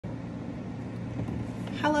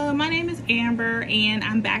Hello, my name is Amber and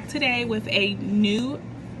I'm back today with a new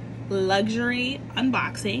luxury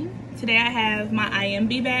unboxing. Today I have my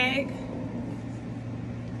IEMBE bag.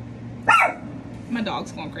 My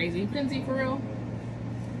dog's going crazy. Pinsy, for real?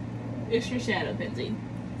 It's your shadow, Pinsy.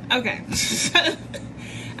 Okay.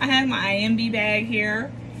 I have my IEMBE bag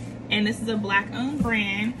here, and this is a Black-owned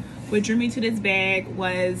brand. What drew me to this bag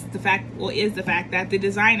was the fact that the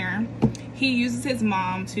designer, he uses his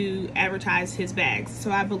mom to advertise his bags. So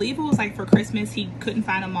I believe it was like for Christmas, he couldn't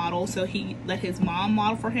find a model, so he let his mom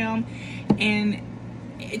model for him. And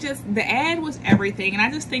the ad was everything. And I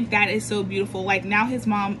just think that is so beautiful. Like, now his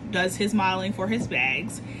mom does his modeling for his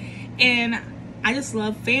bags. And I just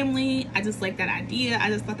love family. I just like that idea. I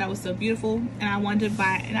just thought that was so beautiful. And I wanted to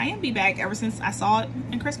buy an IEMBE bag ever since I saw it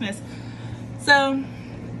in Christmas. So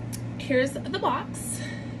here's the box.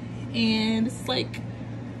 And it's like,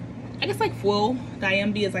 I guess like foil. The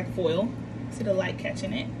IEMBE is like foil. See the light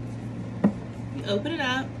catching it. You open it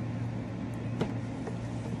up.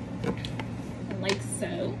 Like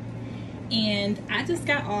so. And I just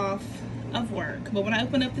got off of work. But when I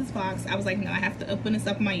opened up this box, I was like, no, I have to open this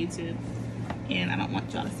up on my YouTube. And I don't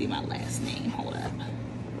want y'all to see my last name. Hold up.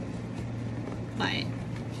 Like,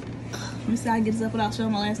 let me see how I get this up without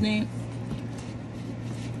showing my last name.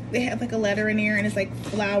 They have like a letter in here, and it's like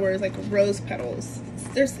flowers, like rose petals.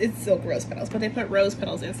 It's silk rose petals, but they put rose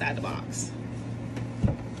petals inside the box.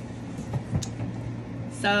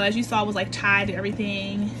 So as you saw, it was like tied to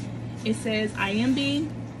everything. It says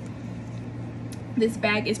IEMBE. This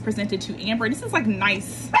bag is presented to Amber. This is like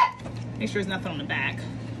nice. Make sure there's nothing on the back.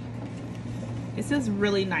 This is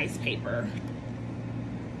really nice paper.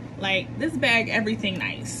 Like, this bag, everything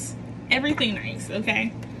nice. Everything nice,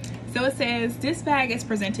 okay? So it says, this bag is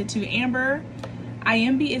presented to Amber.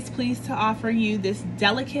 IEMBE is pleased to offer you this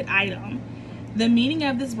delicate item. The meaning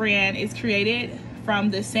of this brand is created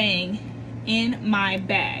from the saying, in my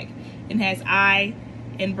bag. It has I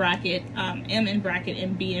in bracket, M in bracket,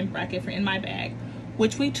 and B in bracket for in my bag,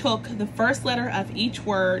 which we took the first letter of each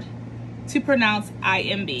word to pronounce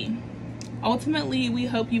IEMBE. Ultimately, we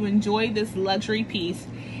hope you enjoy this luxury piece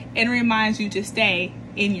and reminds you to stay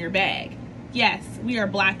in your bag. Yes, we are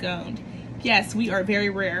Black owned. Yes, we are very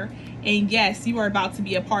rare. And yes, you are about to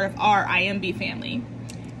be a part of our IEMBE family.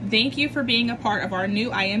 Thank you for being a part of our new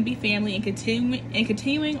IEMBE family and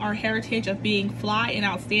continuing our heritage of being fly and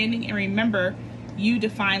outstanding. And remember, you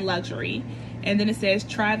define luxury. And then it says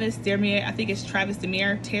Travis Demir, I think it's Travis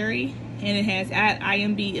Demir Terry. And it has at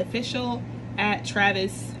IEMBE official, at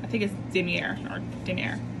Travis, I think it's Demir or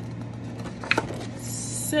Demir.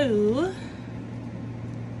 So,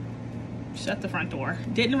 shut the front door.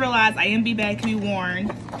 Didn't realize IEMBE bag can be worn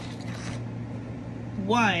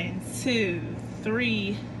 1, 2,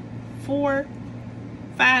 3, 4,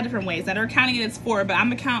 5 different ways. That are counting it as 4, but I'm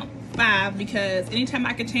gonna count 5 because anytime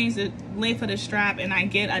I can change the length of the strap and I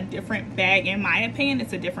get a different bag, in my opinion,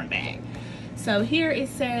 it's a different bag. So here it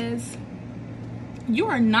says, you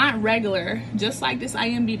are not regular, just like this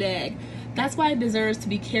IEMBE bag. That's why it deserves to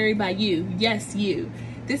be carried by you. Yes, you.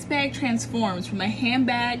 This bag transforms from a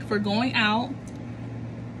handbag for going out.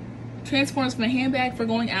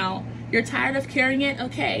 You're tired of carrying it?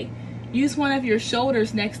 Okay. Use one of your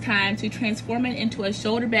shoulders next time to transform it into a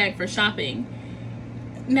shoulder bag for shopping.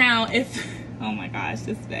 Now, oh my gosh,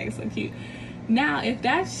 this bag is so cute. Now, if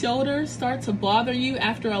that shoulder starts to bother you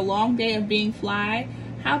after a long day of being fly,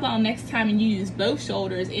 how about next time you use both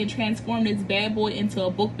shoulders and transform this bad boy into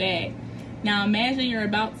a book bag? Now imagine you're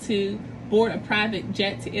about to board a private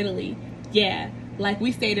jet to Italy. Yeah, like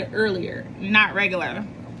we stated earlier, not regular.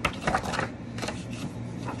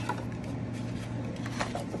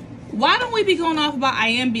 Why don't we be going off about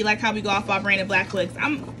IEMBE like how we go off about branded Blackwood?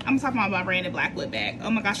 I'm talking about my branded Blackwood bag. Oh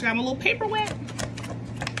my gosh, I got my little paper wet.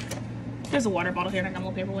 There's a water bottle here and I got my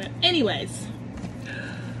little paper wet. Anyways,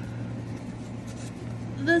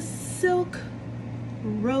 the silk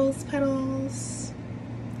rose petals,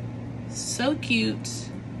 so cute.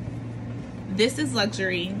 This is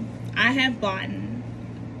luxury. I have bought,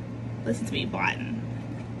 listen to me, bought,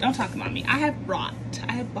 don't talk about me. I have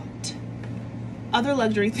bought other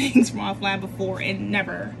luxury things from offline before, and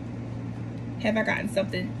never have I gotten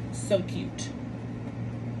something so cute.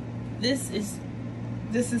 This is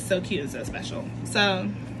so cute and so special. So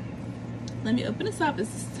let me open this up.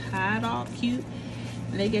 It's tied all cute.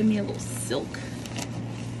 And they gave me a little silk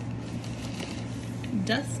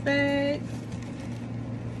dust bag.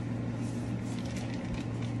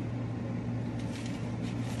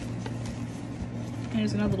 And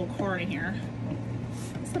there's another little card in here.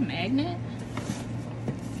 It's a magnet.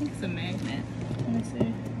 I think it's a magnet. Let me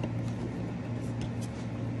see.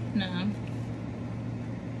 No.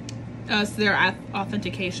 It's their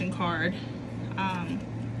authentication card.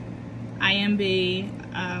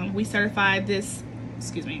 IEMBE. We certified this.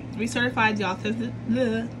 Excuse me. We certified the authentic.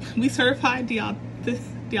 We certified the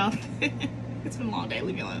it's been a long day.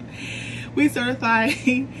 Leave me alone. We certify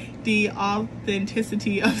the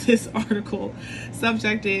authenticity of this article,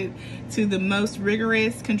 subjected to the most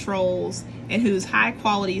rigorous controls, and whose high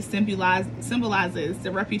quality symbolizes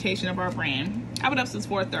the reputation of our brand. I've been up since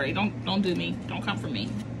 4:30. Don't do me. Don't come for me.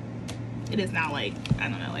 It is now like, I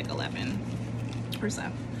don't know, like 11 or so.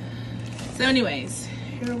 So anyways,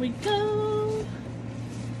 here we go.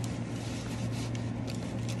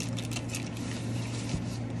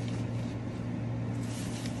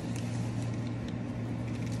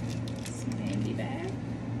 Sandy bag.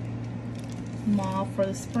 Mauve for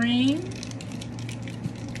the spring.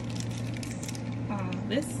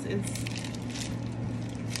 This is,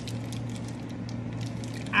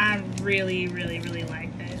 I really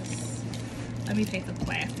like this. Let me take the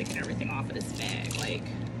plastic and everything off of this bag. Like,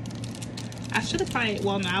 I should have probably,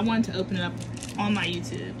 well, no, I wanted to open it up on my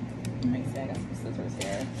YouTube. Let me see, I got some scissors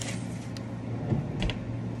here.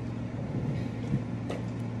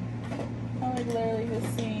 I like literally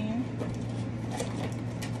just seen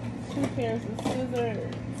 2 pairs of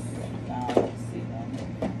scissors. Now let's see them.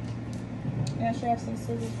 And I should have some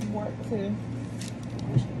scissors from work too.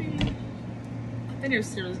 Should be, I think there's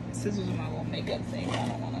scissors in my little makeup thing. I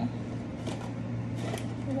don't wanna.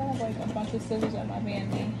 I have like a bunch of scissors at my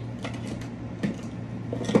vanity.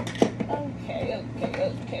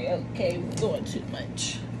 Okay, we're doing too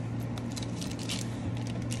much.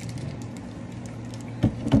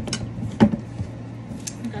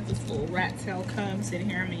 I got this little rat tail comb sitting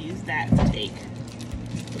here. I'm gonna use that to take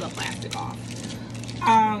the plastic off.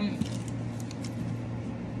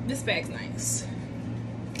 This bag's nice.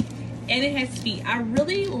 And it has feet. I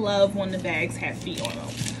really love when the bags have feet on them.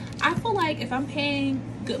 I feel like if I'm paying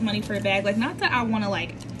good money for a bag, like, not that I want to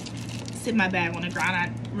like sit my bag on the ground,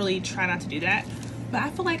 I really try not to do that, but I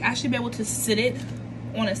feel like I should be able to sit it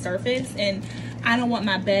on a surface, and I don't want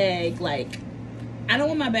my bag like, I don't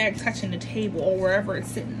want my bag touching the table or wherever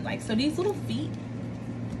it's sitting. Like, so these little feet,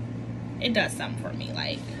 it does something for me.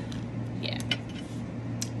 Like, yeah,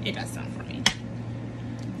 it does something for me.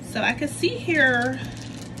 So I can see here,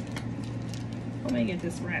 let me get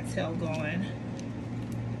this rat tail going.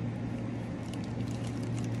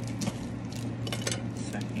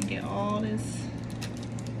 So I can get all this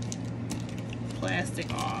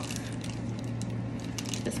plastic off.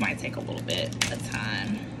 This might take a little bit of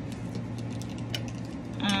time.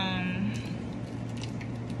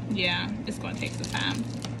 Yeah, it's gonna take some time.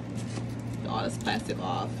 Get all this plastic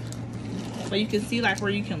off. But you can see like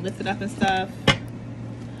where you can lift it up and stuff.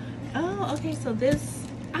 Oh, okay, so this,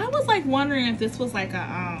 I was like wondering if this was like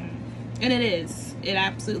a, and it is, it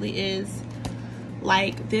absolutely is.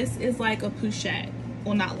 Like, this is like a pochette.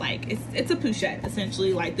 Well, not like, it's a pochette,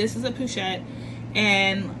 essentially. Like, this is a pochette,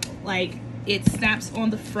 and like, it snaps on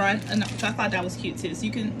the front, and so I thought that was cute too. So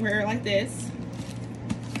you can wear it like this,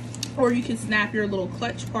 or you can snap your little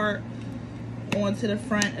clutch part onto the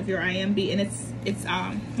front of your IEMBE, and it's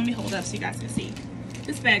let me hold it up so you guys can see.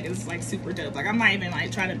 This bag is like super dope. Like, I'm not even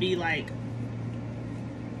like trying to be like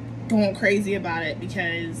going crazy about it,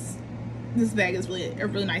 because this bag is really a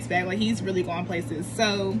really nice bag. Like, he's really going places.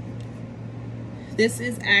 So this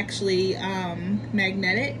is actually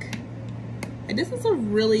magnetic, and this is a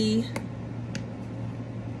really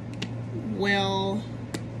well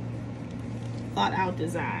thought out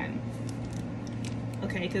design.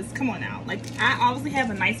 Okay, because come on now, like, I obviously have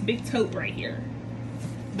a nice big tote right here,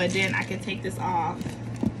 but then I can take this off.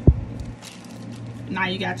 Now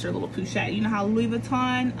you got your little pochette. You know how Louis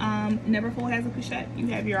Vuitton Neverfull has a pochette? You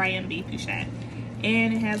have your IEMBE pochette,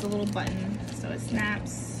 and it has a little button, so it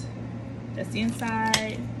snaps. That's the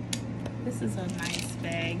inside. This is a nice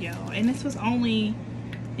bag, yo, and this was only,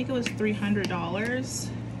 I think it was $300.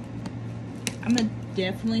 I'm gonna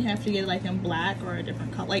definitely have to get it like in black or a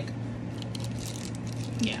different color. Like,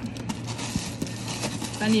 yeah,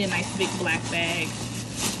 I need a nice big black bag.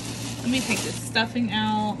 Let me take this stuffing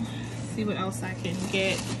out, see what else I can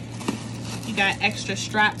get. You got extra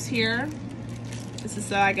straps here. This is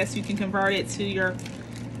so I guess you can convert it to your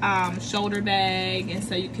shoulder bag, and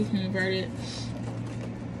so you can convert it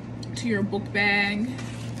to your book bag,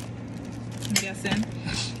 I'm guessing.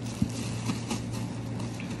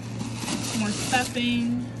 More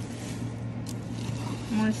stuffing.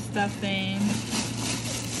 More stuffing.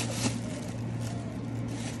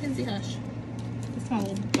 Kenzie, hush. It's my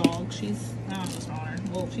little dog. She's, I don't know what's wrong with her.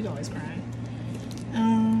 Well, she's always crying.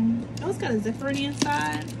 Oh, it's got a zipper on the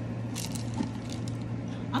inside.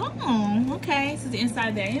 Oh, okay. This is the inside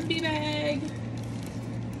of the IEMBE bag.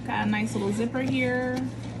 Got a nice little zipper here.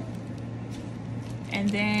 And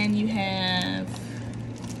then you have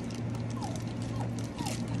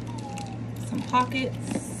some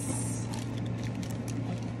pockets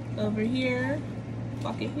over here,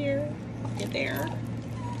 pocket here, pocket there,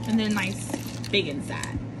 and then nice big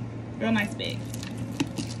inside. Real nice big.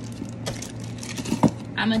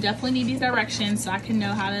 I'm gonna definitely need these directions so I can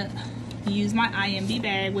know how to use my IEMBE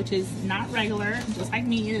bag, which is not regular. Just like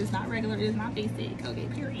me, it is not regular, it is not basic. Okay,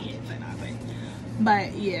 period.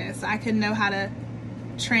 But yeah, so I can know how to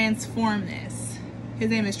transform this.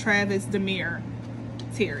 His name is Travis Demir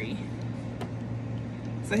Terry.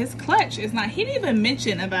 So his clutch is not, he didn't even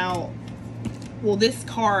mention about, well, this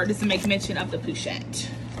card doesn't make mention of the pochette.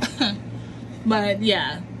 But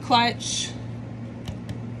yeah, clutch,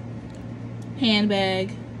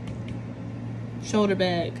 handbag, shoulder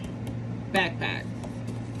bag, backpack.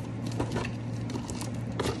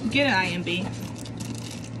 Get an IEMBE,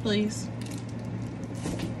 please.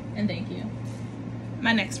 And thank you.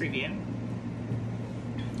 My next review.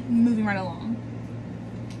 Moving right along.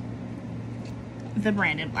 The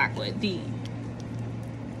Brandon Blackwood. The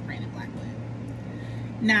Brandon Blackwood.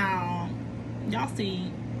 Now, y'all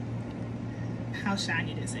see how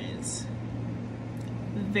shiny this is.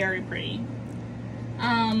 Very pretty.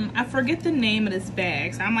 I forget the name of this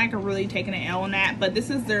bag, so I'm like really taking an L on that, but this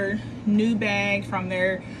is their new bag from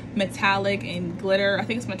their metallic and glitter, I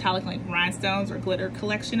think it's metallic like rhinestones or glitter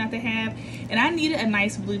collection that they have, and I needed a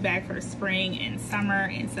nice blue bag for the spring and summer,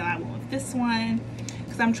 and so I went with this one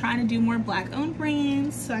because I'm trying to do more black owned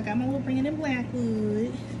brands. So I got my little brand in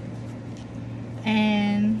Blackwood,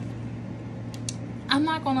 and I'm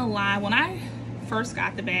not gonna lie, when I first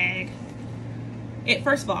got the bag,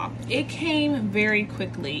 first of all, it came very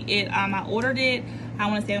quickly. I ordered it, I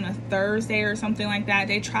want to say on a Thursday or something like that.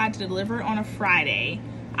 They tried to deliver it on a Friday.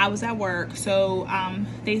 I was at work, so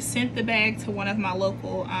they sent the bag to one of my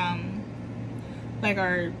local, like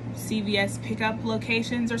our CVS pickup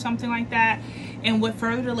locations or something like that. And what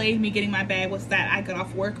further delayed me getting my bag was that I got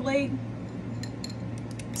off work late,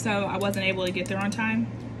 so I wasn't able to get there on time.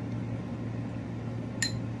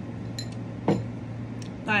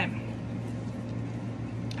 But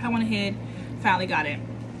I went ahead, finally got it.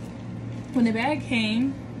 When the bag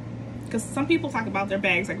came, because some people talk about their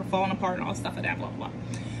bags like falling apart and all stuff like that, blah, blah, blah.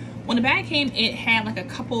 When the bag came, it had like a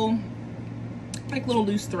couple, like little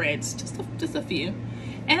loose threads, just a few.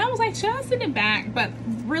 And I was like, should I send it back? But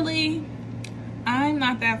really, I'm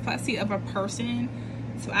not that fussy of a person,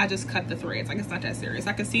 so I just cut the threads. Like, it's not that serious.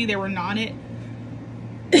 I could see they were knotted,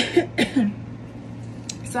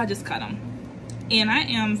 so I just cut them. And I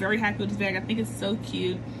am very happy with this bag. I think it's so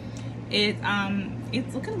cute.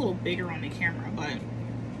 It's looking a little bigger on the camera, but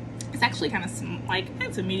it's actually kind of like,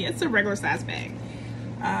 it's a medium, it's a regular size bag.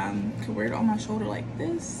 Could wear it on my shoulder like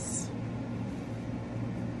this.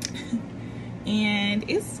 And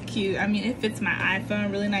it's cute. I mean, it fits my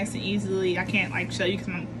iPhone really nice and easily. I can't like show you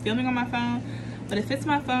because I'm filming on my phone, but it fits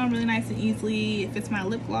my phone really nice and easily. It fits my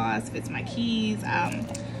lip gloss, fits my keys. I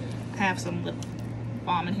have some lip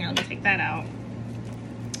balm in here. Let me take that out.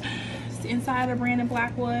 It's the inside of Brandon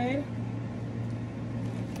Blackwood.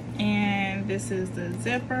 And this is the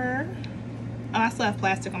zipper. Oh, I still have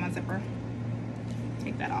plastic on my zipper.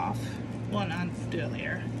 Take that off. Well, no, I'll do it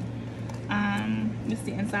later. This is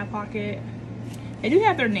the inside pocket. They do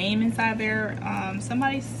have their name inside there.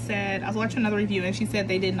 Somebody said, I was watching another review and she said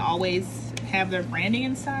they didn't always have their branding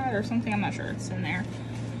inside or something. I'm not sure. It's in there.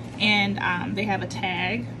 And they have a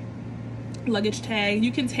tag, luggage tag.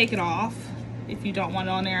 You can take it off if you don't want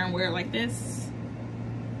it on there and wear it like this.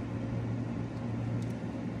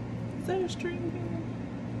 Is that a string here?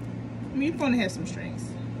 I mean, you're going to have some strings,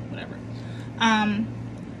 whatever.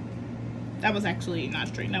 That was actually not a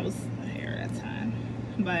string, that was a hair at that time.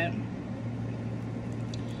 But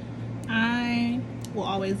I will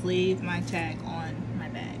always leave my tag on my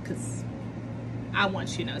bag because I want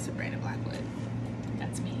you to know it's a Brandon Blackwood.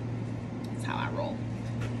 That's me. That's how I roll.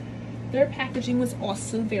 Their packaging was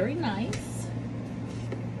also very nice.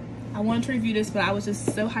 I wanted to review this, but I was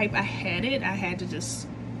just so hyped I had it. I had to just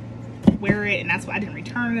wear it, and that's why I didn't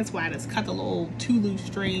return it. That's why I just cut the little 2 loose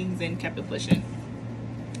strings and kept it pushing.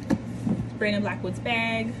 Brandon Blackwood's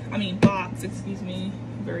bag, I mean box, excuse me,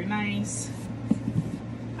 very nice.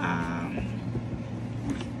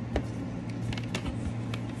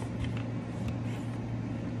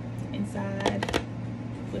 Inside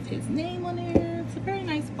with his name on there. It's a very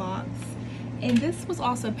nice box, and this was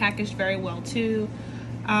also packaged very well too.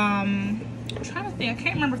 I'm trying to think, I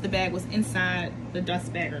can't remember if the bag was inside the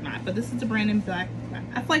dust bag or not, but this is the Brandon Black.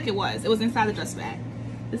 I feel like it was inside the dust bag.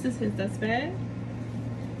 This is his dust bag.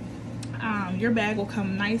 Your bag will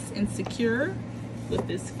come nice and secure with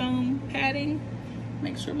this foam padding.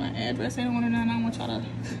 Make sure my address ain't on it. I don't want y'all to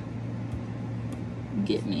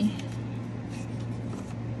get me.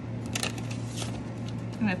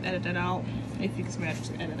 I'm gonna have to edit that out. If you can manage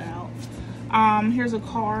to edit it out. Here's a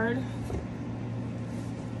card.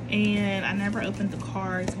 And I never opened the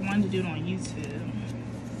cards. I wanted to do it on YouTube.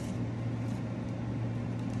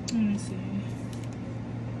 Let me see.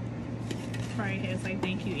 Probably has like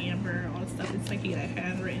thank you Amber, all this stuff. It's like either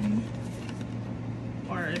handwritten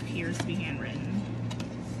or it appears to be handwritten.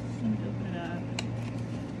 Let me open it up.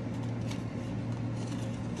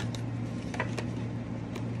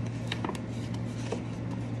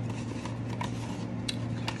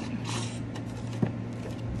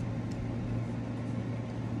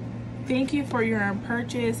 Thank you for your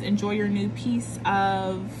purchase. Enjoy your new piece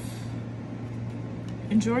and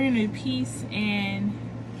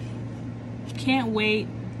can't wait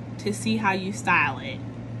to see how you style it.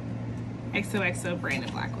 XOXO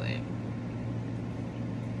Brandon Blackwood.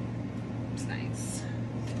 It's nice.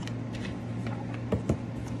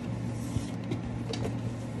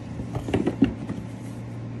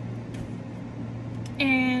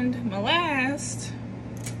 And my last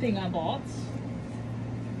thing I bought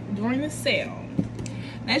during the sale.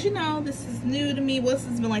 And as you know, this is new to me. Well, this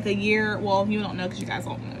has been like a year. Well, you don't know because you guys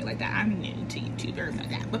don't know me like that. I'm new to YouTube or like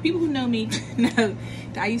that. But people who know me know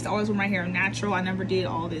that I used to always wear my hair natural. I never did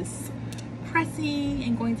all this pressing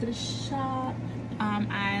and going to the shop.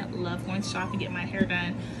 I love going to the shop and get my hair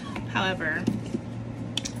done. However,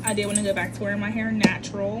 I did want to go back to wearing my hair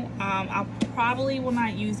natural. I probably will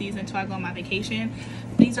not use these until I go on my vacation.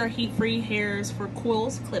 These are heat-free hairs for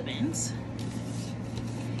coils clip-ins.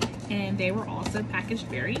 And they were also packaged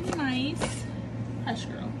very nice. Hush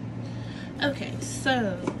girl. Okay,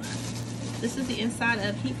 so this is the inside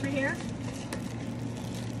of Heat Free Hair.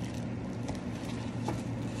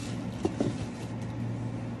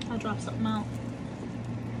 I'll drop something out.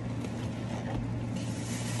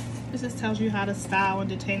 This just tells you how to style and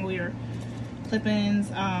detangle your clip-ins.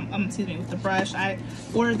 Excuse me, with the brush. I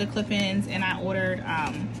ordered the clip-ins and I ordered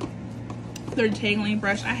the detangling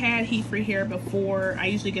brush. I had heat-free hair before. I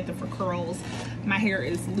usually get them for curls. My hair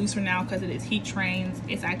is looser now because it is heat trained.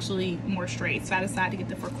 It's actually more straight, so I decided to get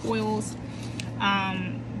them for coils.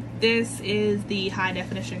 This is the high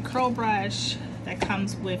definition curl brush that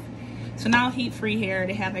comes with, so now heat-free hair,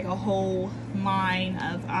 they have like a whole line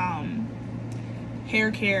of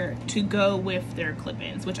hair care to go with their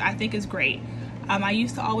clip-ins, which I think is great. I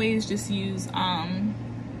used to always just use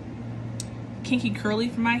Kinky Curly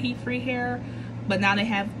for my heat-free hair, but now they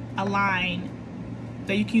have a line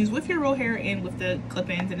that you can use with your real hair and with the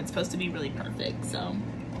clip-ins, and it's supposed to be really perfect. So,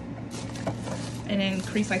 and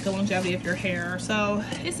increase like the longevity of your hair. So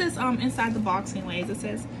it says inside the box anyways, it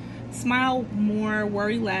says smile more,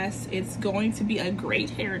 worry less. It's going to be a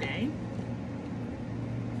great hair day.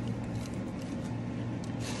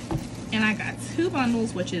 And I got 2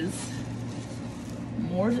 bundles, which is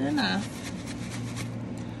more than enough,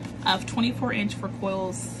 of 24-inch for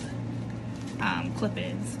coils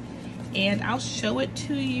clip-ins. And I'll show it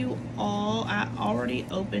to you all. I already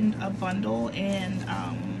opened a bundle, and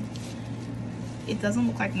it doesn't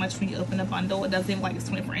look like much when you open a bundle. It doesn't look like it's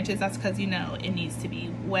 24 inches. That's because, you know, it needs to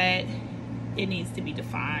be wet. It needs to be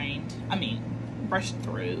defined. I mean, brushed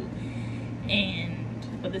through.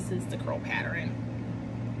 But this is the curl pattern.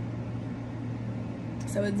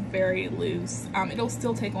 So it's very loose. It'll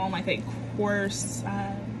still take on like a coarse,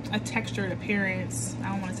 a textured appearance. I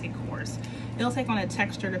don't want to say coarse. It'll take on a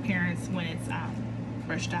textured appearance when it's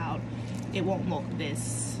brushed out. It won't look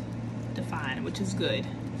this defined, which is good.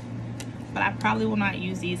 But I probably will not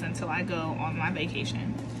use these until I go on my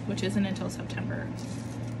vacation, which isn't until September.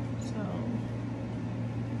 So,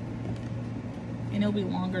 and it'll be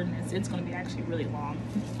longer than this. It's going to be actually really long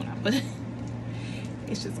when I put it.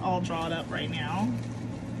 It's just all drawn up right now.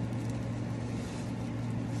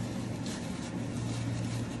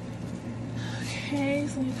 Okay,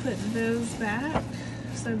 so let me put those back.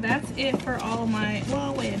 So that's it for all my,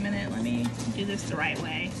 well, wait a minute, let me do this the right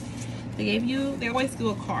way. They always do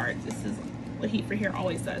a card. This is what Heat Free Hair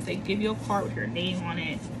always does. They give you a card with your name on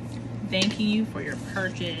it, thanking you for your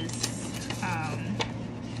purchase.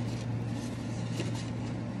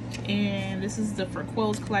 And this is the For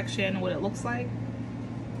Quills collection, what it looks like.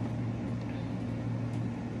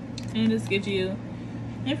 And it just gives you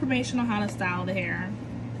information on how to style the hair.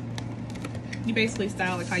 You basically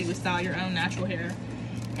style like how you would style your own natural hair.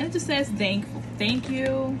 And it just says thank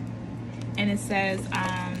you. And it says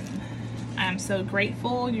I'm so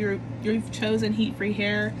grateful you've chosen Heat Free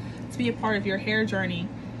Hair to be a part of your hair journey.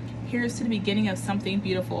 Here's to the beginning of something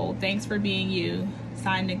beautiful. Thanks for being you.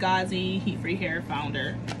 Signed, Nagazi, Heat Free Hair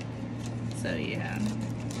founder. So yeah.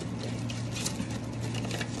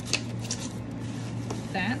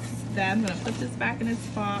 That's that. I'm gonna put this back in its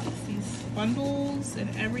box, these bundles and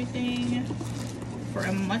everything, for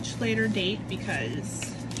a much later date,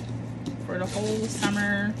 because for the whole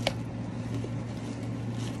summer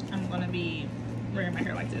I'm gonna be wearing my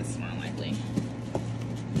hair like this, more than likely.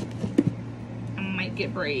 I might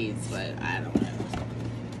get braids, but I don't know.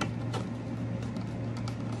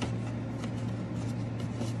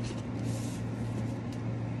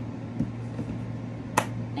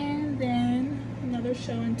 And then another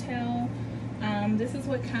show and tell. This is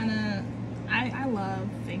what kind of I love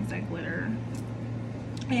things that glitter,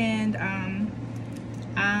 and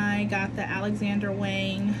I got the Alexander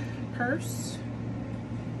Wang purse.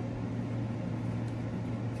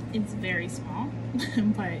 It's very small,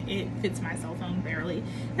 but it fits my cell phone barely.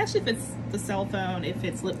 It actually fits the cell phone, it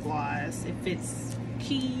fits lip gloss, it fits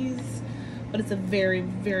keys, but it's a very,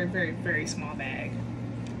 very, very, very small bag.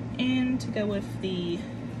 And to go with the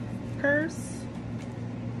purse,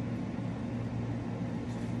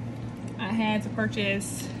 I had to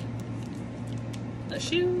purchase the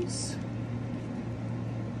shoes,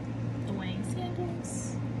 the Wang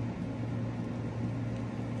sandals.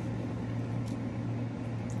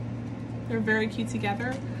 They're very cute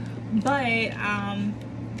together, but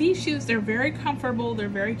these shoes, they're very comfortable, they're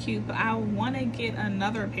very cute, but I want to get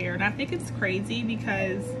another pair. And I think it's crazy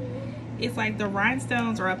because it's like the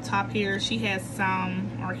rhinestones are up top here. She has some,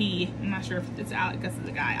 or he, I'm not sure if it's Alex, I guess it's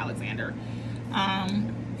a guy, Alexander.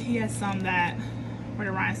 He has some that where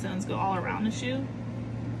the rhinestones go all around the shoe,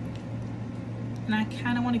 and I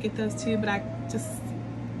kind of want to get those too, but I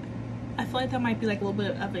feel like that might be like a little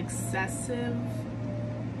bit of excessive,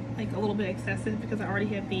 like a little bit excessive, because I already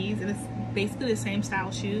have these, and it's basically the same style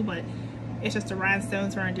shoe, but it's just the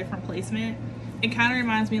rhinestones are in different placement. It kind of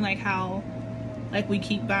reminds me like how, like, we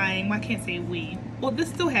keep buying, well, I can't say we, well, this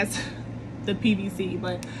still has the PVC,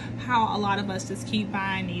 but how a lot of us just keep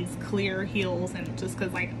buying these clear heels, and just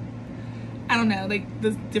because, like, I don't know, like, the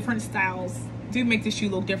different styles do make the shoe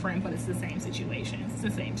look different, but it's the same situation, it's the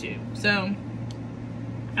same shoe. So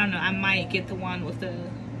I don't know, I might get the one with the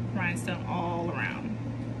rhinestone all around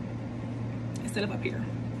instead of up here.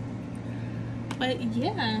 But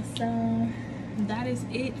yeah, so that is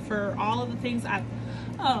it for all of the things I,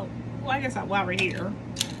 oh, well, I guess while we're here,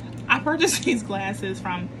 I purchased these glasses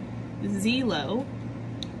from Zeelol,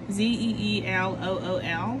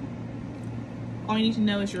 Z-E-E-L-O-O-L. All you need to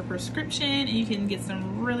know is your prescription, and you can get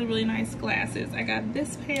some really, really nice glasses. I got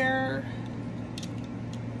this pair,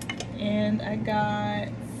 and I got,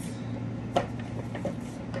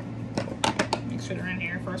 make sure they're in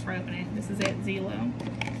here first before I open it. This is it, Zeelol.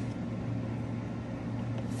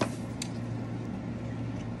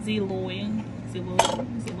 Zeelol.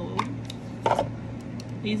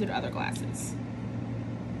 These are the other glasses.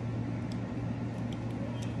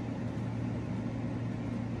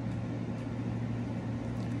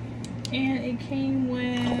 And it came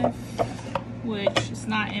with, which is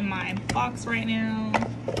not in my box right now,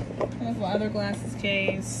 that's my other glasses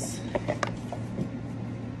case.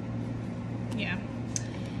 Yeah.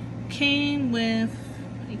 Came with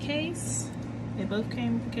a case. They both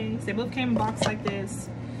came with a case. They both came in a box like this.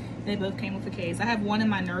 They both came with a case. I have one in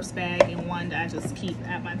my nurse bag and one that I just keep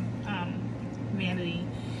at my vanity.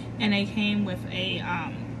 And they came with a,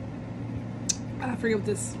 I forget what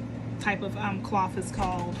this type of cloth is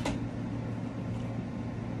called.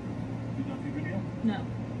 No.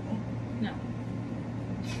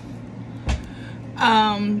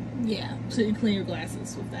 Yeah, so you clean your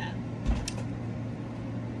glasses with that.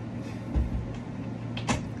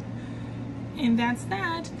 And that's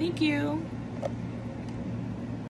that. Thank you.